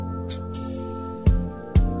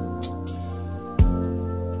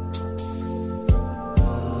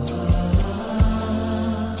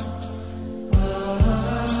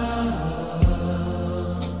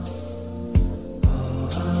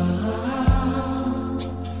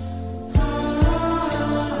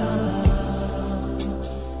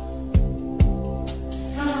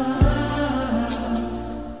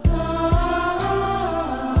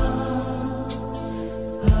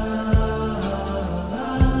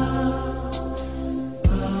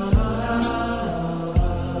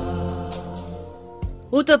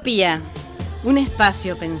Utopía, un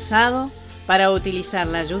espacio pensado para utilizar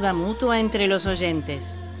la ayuda mutua entre los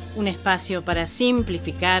oyentes, un espacio para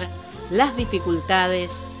simplificar las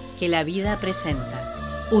dificultades que la vida presenta.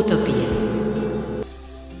 Utopía.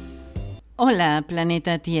 Hola,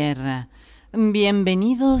 planeta Tierra.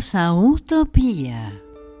 Bienvenidos a Utopía.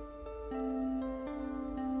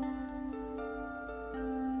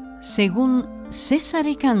 Según César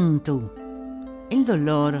Cantú, el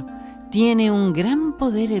dolor tiene un gran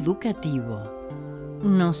poder educativo.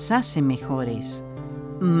 Nos hace mejores,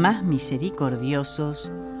 más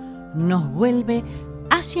misericordiosos, nos vuelve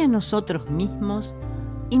hacia nosotros mismos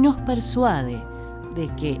y nos persuade de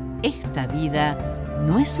que esta vida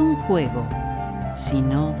no es un juego,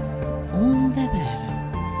 sino un deber.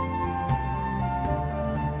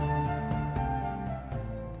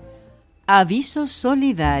 Avisos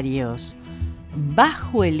solidarios.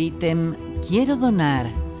 Bajo el ítem Quiero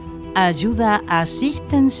donar. Ayuda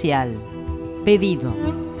asistencial. Pedido: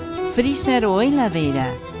 freezer o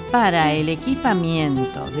heladera para el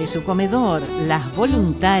equipamiento de su comedor Las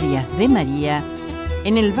Voluntarias de María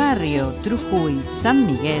en el barrio Trujuy, San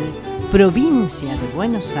Miguel, provincia de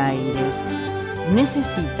Buenos Aires.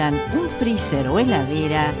 Necesitan un freezer o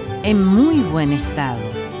heladera en muy buen estado.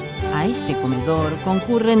 A este comedor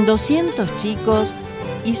concurren 200 chicos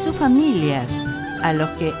y sus familias, a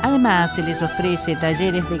los que además se les ofrece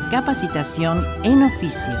talleres de capacitación en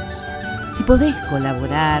oficios. Si podés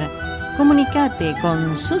colaborar, comunicate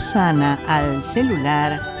con Susana al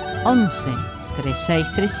celular 11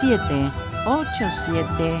 3637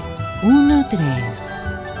 8713.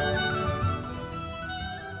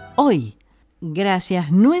 Hoy,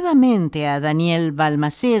 gracias nuevamente a Daniel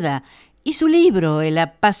Balmaceda y su libro El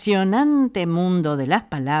apasionante mundo de las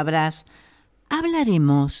palabras,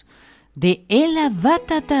 hablaremos de El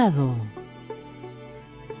abatatado.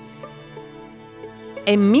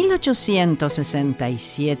 En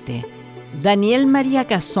 1867, Daniel María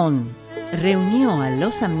Casón reunió a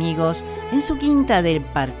los amigos en su quinta del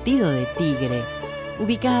Partido de Tigre,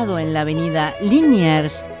 ubicado en la avenida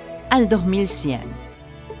Liniers al 2100,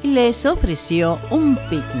 y les ofreció un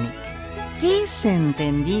picnic. ¿Qué se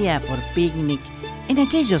entendía por picnic en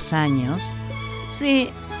aquellos años?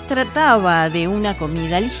 Se trataba de una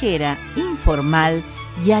comida ligera, informal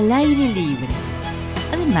y al aire libre.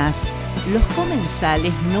 Además, los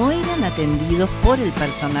comensales no eran atendidos por el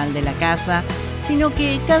personal de la casa, sino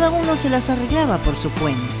que cada uno se las arreglaba por su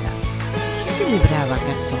cuenta. ¿Qué celebraba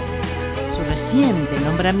Casón? Su reciente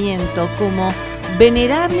nombramiento como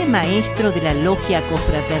venerable maestro de la logia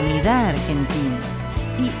Confraternidad Argentina.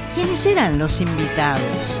 ¿Y quiénes eran los invitados?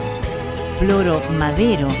 Floro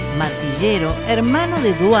Madero, martillero, hermano de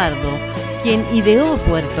Eduardo, quien ideó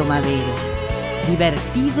Puerto Madero.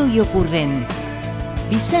 Divertido y ocurrente.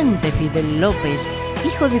 Vicente Fidel López,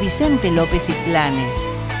 hijo de Vicente López y Planes,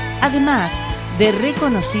 además de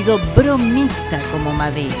reconocido bromista como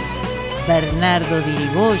Madero. Bernardo de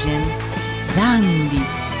Irigoyen, dandy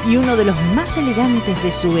y uno de los más elegantes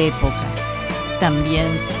de su época. También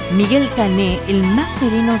Miguel Cané, el más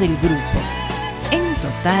sereno del grupo. En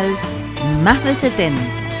total, más de 70.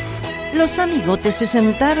 Los amigotes se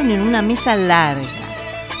sentaron en una mesa larga.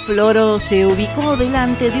 Floro se ubicó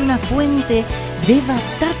delante de una fuente de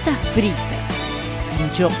batatas fritas.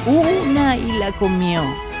 Pinchó una y la comió.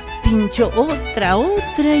 Pinchó otra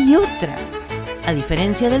y otra. A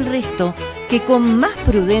diferencia del resto, que con más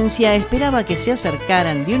prudencia esperaba que se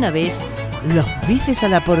acercaran de una vez los bifes a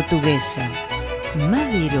la portuguesa.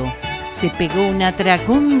 Madero se pegó un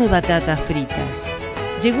atracón de batatas fritas.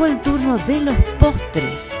 Llegó el turno de los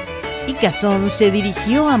postres y Casón se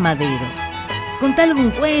dirigió a Madero. «Contá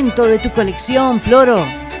algún cuento de tu colección, Floro».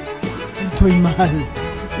 «Estoy mal,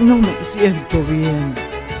 no me siento bien».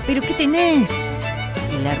 «¿Pero qué tenés?»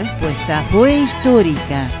 Y la respuesta fue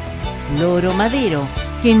histórica. Floro Madero,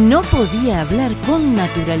 que no podía hablar con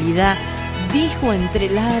naturalidad, dijo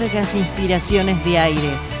entre largas inspiraciones de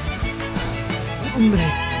aire: «Hombre,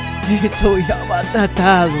 estoy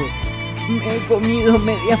abatatado. Me he comido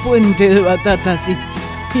media fuente de batatas y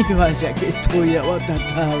vaya que estoy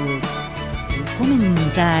abatatado». El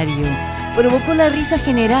comentario provocó la risa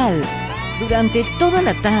general. Durante toda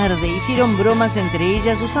la tarde hicieron bromas entre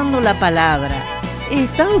ellas usando la palabra.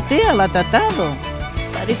 «¿Está usted abatatado?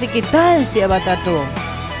 Parece que tal se abatató».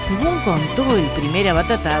 Según contó el primer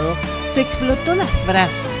abatatado, se explotó la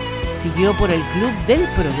frase. Siguió por el Club del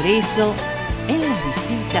Progreso, en las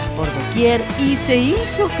visitas por doquier y se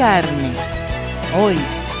hizo carne. Hoy,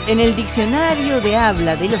 en el diccionario de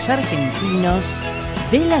habla de los argentinos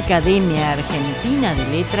de la Academia Argentina de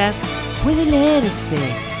Letras, puede leerse: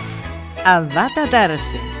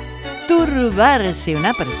 abatatarse, turbarse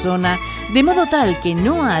una persona de modo tal que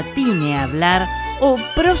no atine a hablar o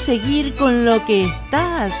proseguir con lo que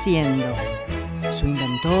está haciendo. Su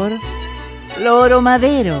inventor, Floro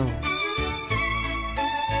Madero.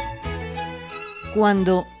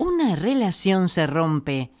 Cuando una relación se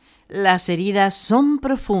rompe, las heridas son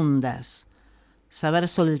profundas. Saber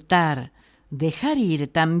soltar, dejar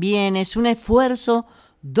ir también es un esfuerzo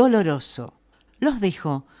doloroso. Los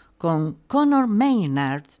dejo con Conor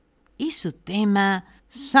Maynard y su tema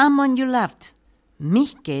Someone You Loved,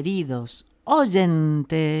 mis queridos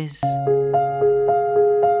oyentes.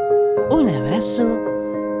 Un abrazo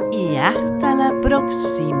y hasta la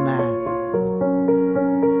próxima.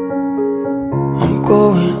 I'm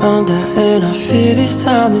going under and I fear this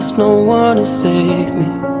time there's no one to save me.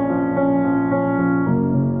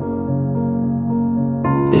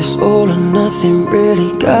 This all or nothing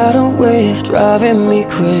really got a way of driving me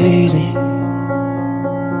crazy.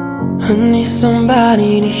 I need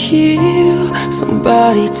somebody to heal,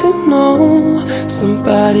 somebody to know,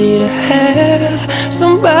 somebody to have,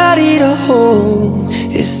 somebody to hold.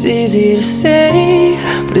 It's easy to say,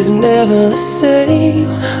 but it's never the same.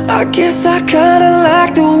 I guess I kinda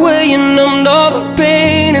like the way you numbed all the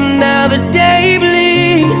pain. And now the day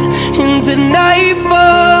bleeds into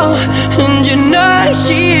nightfall, and you're not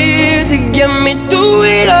here to get me through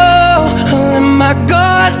it all. I let my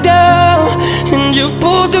guard down, and you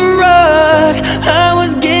pulled the rug. I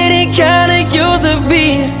was getting kinda used to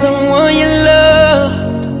being someone you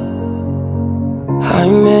loved. I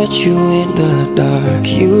met you in the dark,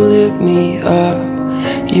 you lit me up.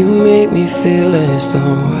 You made me feel as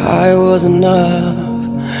though I was enough.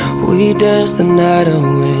 We danced the night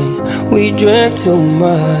away, we drank too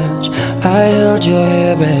much. I held your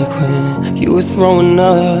hair back when you were throwing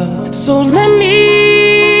up. So let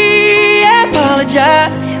me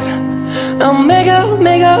apologize. I'll make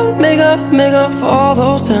up for all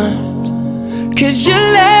those times. 'Cause your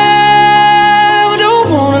love don't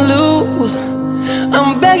wanna lose.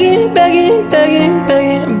 I'm begging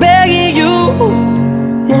you.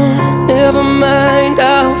 No, never mind,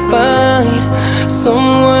 I'll find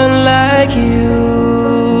someone like you.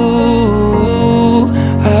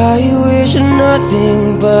 I wish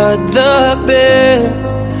nothing but the best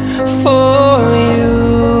for you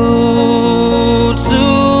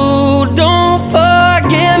too. Don't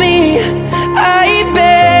forget me, I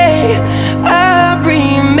beg. I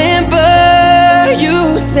remember you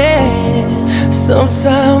said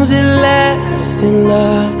sometimes it lasts in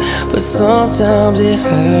love, but sometimes it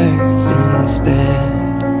hurts instead.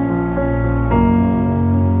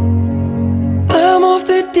 I'm off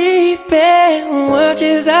the deep end, watch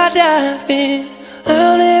as I dive in.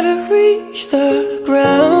 I'll never reach the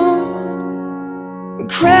ground.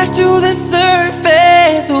 Crash to the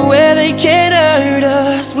surface where they can't hurt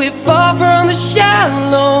us. We're far from the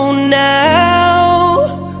shallow now.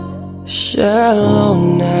 Shallow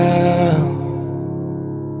now.